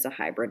Parachute is a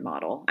hybrid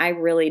model. I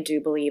really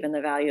do believe in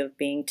the value of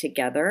being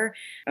together,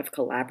 of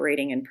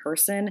collaborating in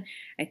person.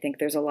 I think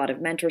there's a lot of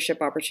mentorship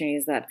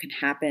opportunities that can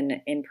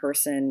happen in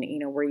person,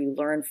 where you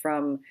learn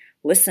from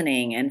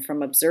listening and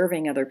from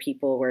observing other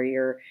people, where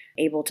you're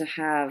able to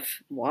have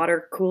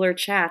water cooler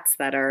chats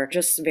that are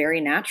just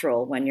very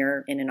natural when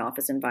you're in an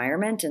office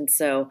environment. And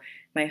so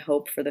my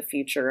hope for the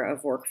future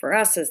of work for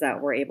us is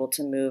that we're able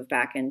to move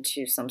back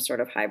into some sort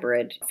of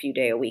hybrid, a few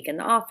days a week in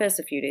the office,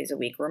 a few days a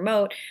week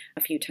remote,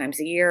 a few times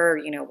a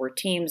year, where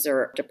teams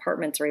or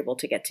departments are able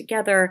to get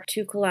together,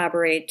 to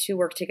collaborate, to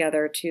work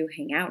together, to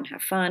hang out and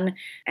have fun.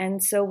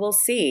 And so we'll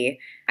see.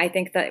 I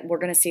think that we're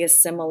going to see a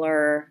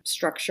similar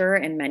structure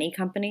in many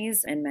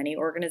companies and many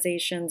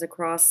organizations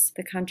across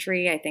the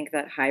country. I think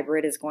that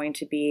hybrid is going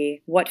to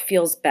be what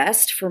feels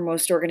best for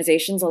most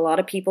organizations. A lot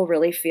of people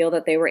really feel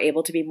that they were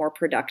able to be more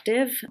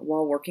productive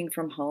while working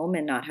from home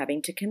and not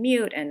having to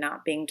commute and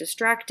not being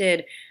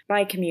distracted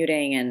by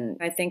commuting. And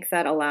I think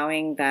that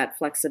allowing that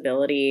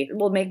flexibility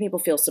will make people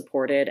feel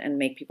supported and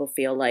make people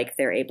feel like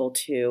they're able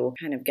to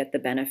kind of get the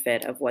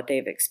benefit of what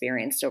they've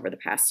experienced over the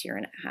past year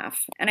and a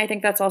half. And I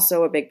think that's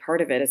also a big part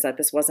of it, is that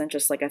this wasn't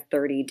just like a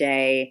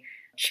 30-day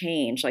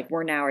change. Like,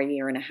 we're now a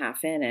year and a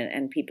half in,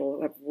 and people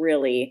have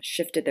really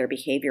shifted their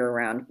behavior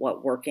around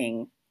what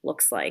working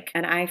looks like.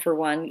 And I, for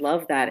one,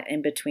 love that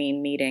in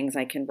between meetings,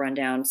 I can run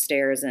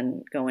downstairs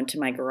and go into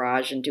my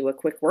garage and do a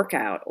quick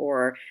workout,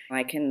 or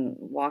I can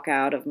walk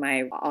out of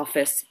my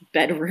office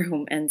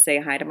bedroom and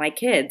say hi to my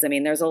kids.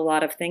 There's a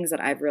lot of things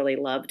that I've really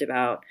loved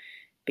about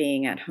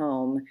being at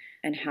home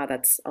and how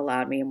that's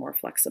allowed me a more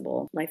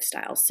flexible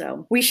lifestyle.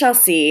 So we shall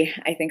see.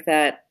 I think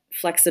that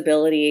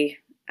flexibility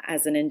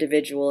as an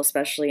individual,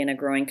 especially in a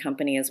growing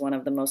company, is one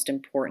of the most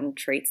important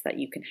traits that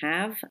you can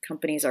have.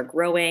 Companies are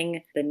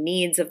growing. The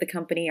needs of the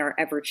company are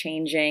ever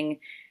changing.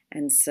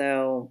 And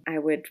so I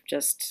would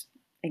just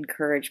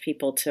encourage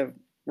people to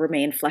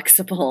remain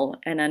flexible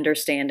and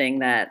understanding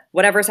that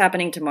whatever's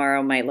happening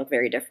tomorrow might look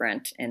very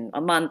different in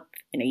a month,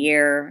 in a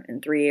year, in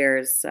 3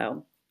 years.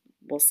 So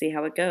we'll see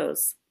how it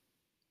goes.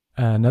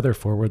 Another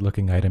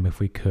forward-looking item, if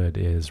we could,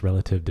 is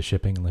relative to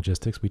shipping and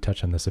logistics. We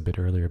touched on this a bit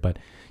earlier, but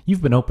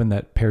you've been open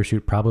that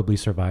Parachute probably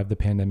survived the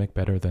pandemic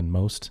better than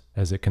most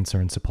as it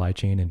concerns supply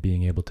chain and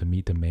being able to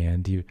meet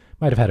demand. You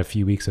might have had a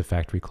few weeks of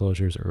factory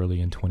closures early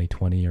in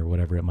 2020 or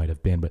whatever it might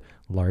have been, but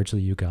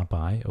largely you got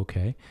by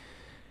okay.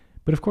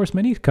 But of course,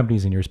 many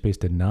companies in your space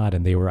did not,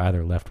 and they were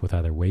either left with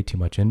either way too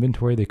much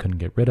inventory they couldn't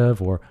get rid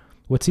of, or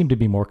what seemed to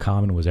be more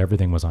common was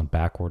everything was on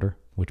back order,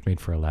 which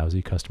made for a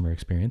lousy customer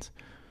experience.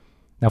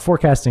 Now,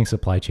 forecasting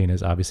supply chain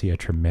is obviously a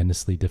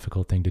tremendously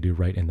difficult thing to do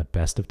right in the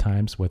best of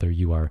times. Whether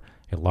you are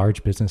a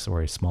large business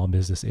or a small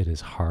business, it is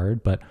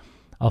hard, but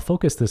I'll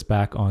focus this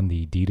back on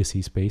the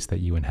D2C space that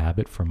you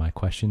inhabit for my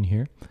question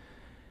here.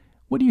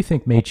 What do you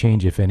think may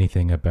change, if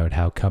anything, about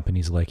how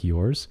companies like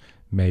yours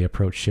may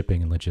approach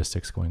shipping and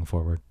logistics going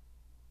forward?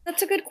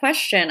 That's a good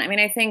question. I mean,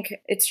 I think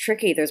it's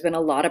tricky. There's been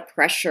a lot of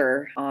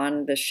pressure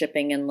on the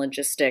shipping and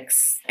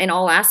logistics in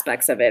all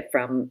aspects of it,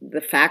 from the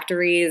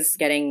factories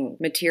getting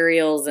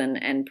materials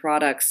and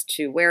products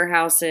to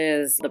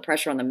warehouses, the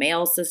pressure on the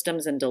mail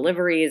systems and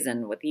deliveries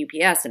and with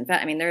UPS.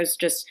 I mean, there's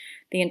just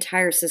the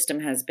entire system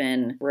has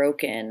been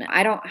broken.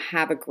 I don't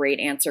have a great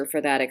answer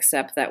for that,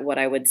 except that what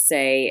I would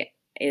say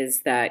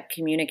is that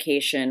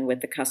communication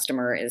with the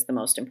customer is the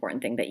most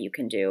important thing that you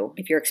can do.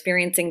 If you're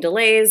experiencing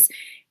delays,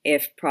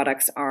 if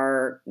products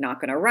are not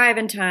going to arrive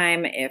in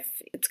time, if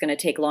it's going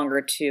to take longer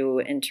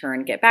to in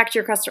turn get back to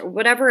your customer,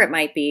 whatever it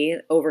might be,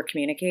 over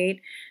communicate.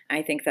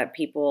 I think that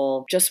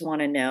people just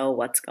want to know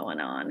what's going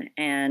on.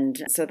 And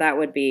so that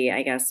would be,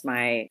 I guess,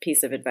 my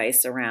piece of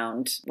advice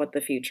around what the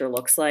future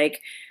looks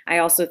like. I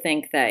also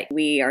think that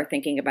we are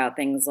thinking about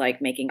things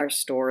like making our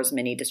stores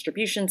mini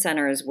distribution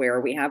centers where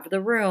we have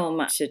the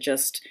room to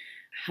just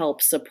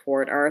help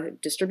support our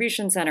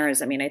distribution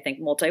centers. I mean, I think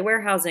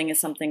multi-warehousing is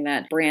something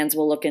that brands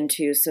will look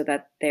into so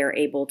that they're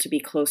able to be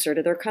closer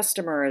to their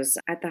customers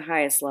at the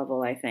highest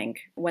level, I think.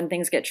 When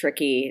things get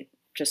tricky,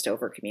 just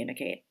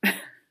over-communicate.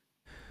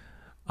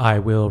 I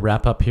will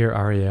wrap up here,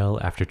 Ariel,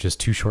 after just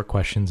 2 short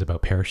questions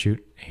about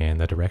Parachute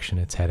and the direction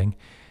it's heading.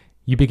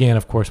 You began,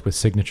 of course, with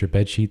signature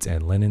bed sheets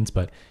and linens,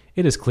 but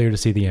it is clear to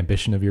see the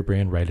ambition of your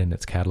brand right in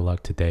its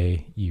catalog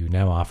today. You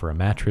now offer a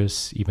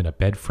mattress, even a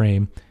bed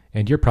frame,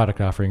 and your product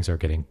offerings are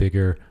getting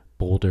bigger,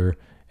 bolder,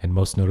 and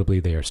most notably,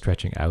 they are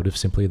stretching out of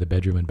simply the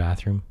bedroom and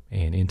bathroom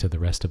and into the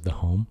rest of the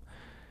home.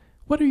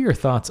 What are your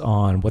thoughts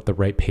on what the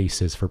right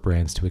pace is for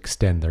brands to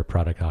extend their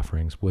product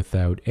offerings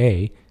without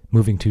A,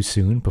 moving too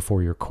soon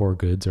before your core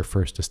goods are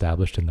first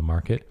established in the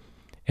market,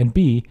 and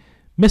B,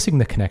 missing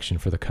the connection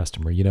for the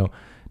customer,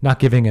 not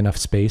giving enough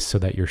space so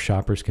that your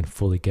shoppers can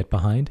fully get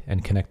behind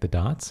and connect the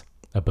dots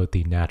about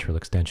the natural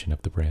extension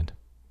of the brand?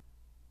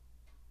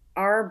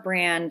 Our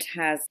brand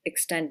has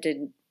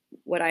extended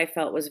what I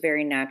felt was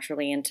very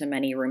naturally into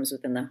many rooms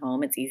within the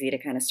home. It's easy to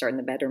kind of start in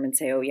the bedroom and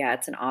say, oh yeah,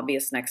 it's an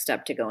obvious next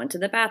step to go into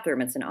the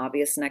bathroom. It's an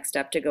obvious next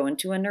step to go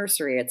into a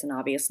nursery. It's an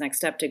obvious next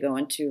step to go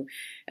into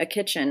a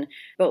kitchen.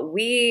 But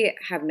we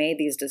have made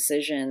these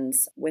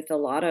decisions with a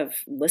lot of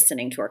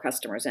listening to our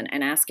customers and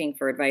asking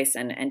for advice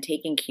and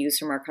taking cues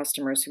from our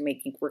customers who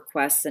make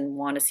requests and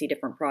want to see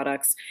different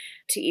products.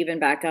 To even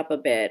back up a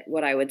bit,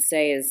 what I would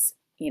say is,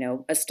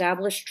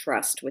 establish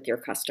trust with your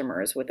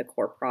customers with a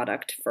core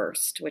product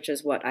first, which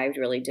is what I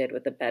really did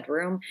with the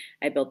bedroom.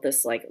 I built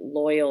this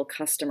loyal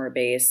customer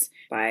base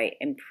by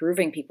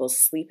improving people's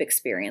sleep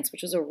experience,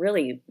 which is a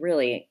really,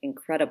 really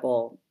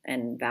incredible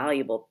and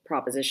valuable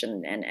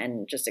proposition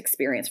and just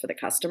experience for the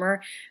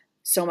customer.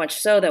 So much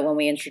so that when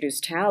we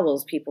introduced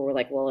towels, people were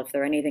like, well, if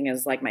they're anything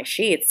as like my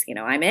sheets,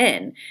 I'm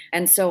in,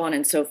 and so on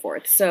and so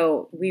forth.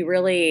 So we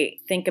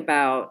really think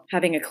about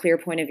having a clear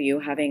point of view,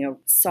 having a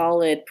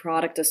solid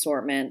product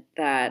assortment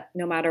that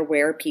no matter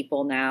where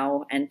people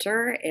now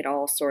enter, it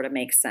all sort of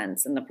makes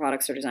sense. And the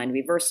products are designed to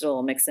be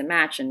versatile, mix and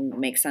match, and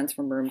make sense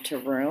from room to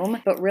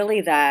room. But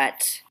really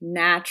that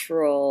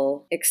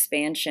natural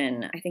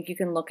expansion, I think you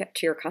can look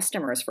to your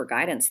customers for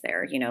guidance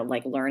there,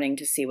 like learning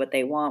to see what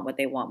they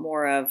want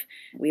more of.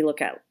 We look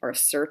at our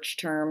search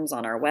terms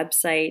on our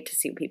website to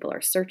see what people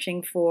are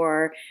searching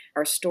for.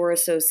 Our store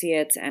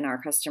associates and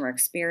our customer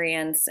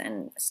experience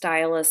and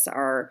stylists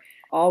are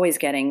always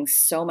getting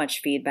so much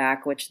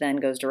feedback, which then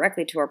goes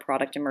directly to our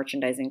product and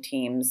merchandising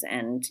teams.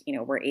 And,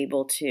 we're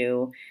able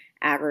to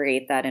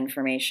aggregate that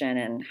information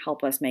and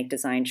help us make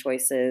design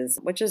choices,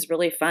 which is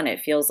really fun.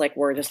 It feels like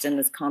we're just in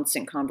this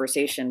constant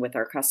conversation with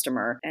our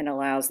customer and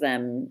allows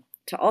them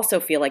to also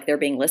feel like they're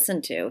being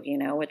listened to,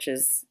 which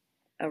is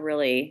a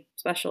really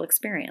special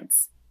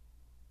experience.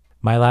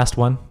 My last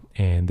one,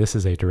 and this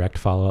is a direct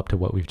follow-up to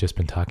what we've just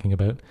been talking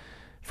about.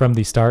 From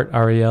the start,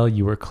 Ariel,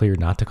 you were clear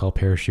not to call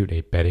Parachute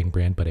a bedding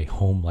brand, but a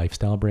home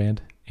lifestyle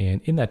brand.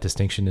 And in that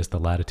distinction is the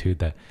latitude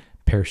that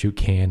Parachute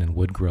can and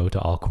would grow to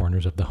all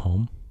corners of the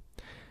home.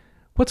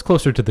 What's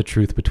closer to the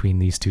truth between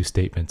these two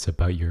statements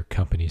about your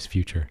company's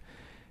future?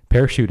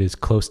 Parachute is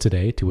close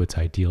today to its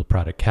ideal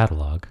product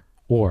catalog,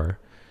 or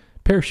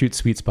Parachute's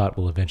sweet spot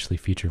will eventually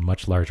feature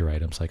much larger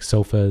items like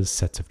sofas,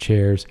 sets of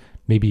chairs,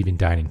 maybe even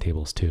dining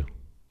tables too?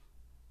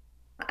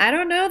 I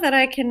don't know that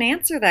I can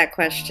answer that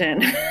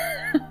question.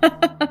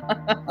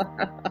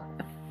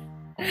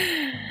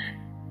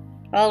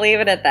 I'll leave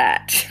it at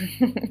that.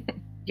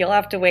 You'll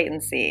have to wait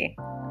and see.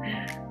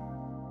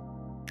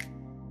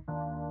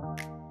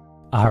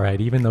 All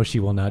right, even though she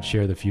will not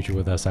share the future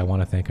with us, I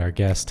want to thank our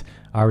guest.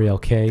 Ariel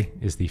Kaye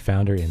is the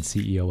founder and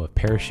CEO of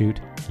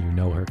Parachute. You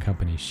know her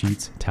company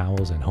sheets,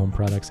 towels, and home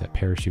products at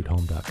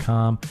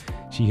parachutehome.com.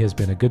 She has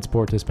been a good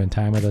sport to spend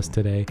time with us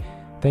today.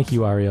 Thank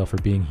you, Ariel, for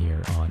being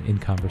here on In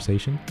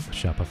Conversation with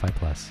Shopify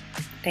Plus.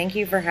 Thank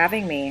you for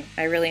having me.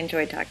 I really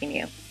enjoyed talking to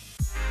you.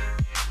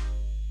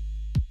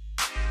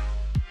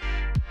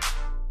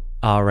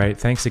 All right,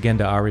 thanks again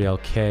to Ariel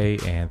Kaye,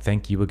 and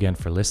thank you again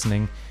for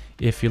listening.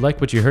 If you like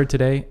what you heard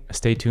today,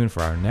 stay tuned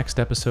for our next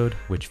episode,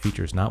 which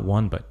features not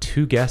one, but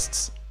two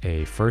guests,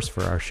 a first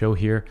for our show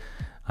here.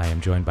 I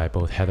am joined by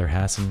both Heather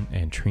Hassan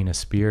and Trina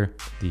Spear,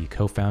 the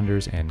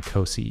co-founders and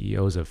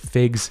co-CEOs of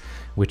Figs,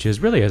 which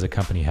is really as a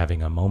company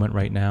having a moment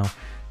right now.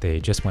 They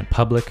just went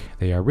public.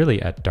 They are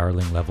really at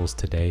darling levels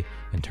today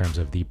in terms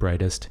of the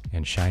brightest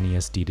and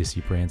shiniest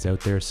D2C brands out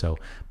there. So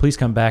please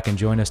come back and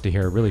join us to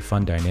hear a really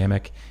fun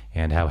dynamic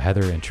and how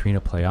Heather and Trina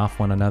play off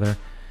one another.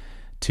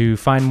 To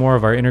find more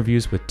of our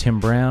interviews with Tim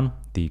Brown,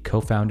 the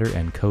co-founder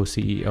and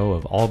co-CEO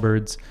of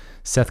Allbirds,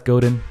 Seth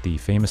Godin, the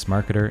famous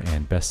marketer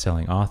and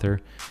best-selling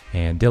author,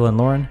 and Dylan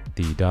Lauren,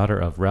 the daughter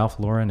of Ralph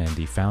Lauren and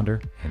the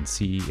founder and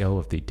CEO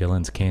of the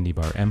Dylan's Candy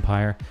Bar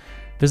Empire,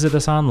 visit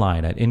us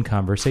online at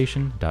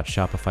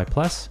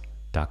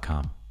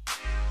inconversation.shopifyplus.com.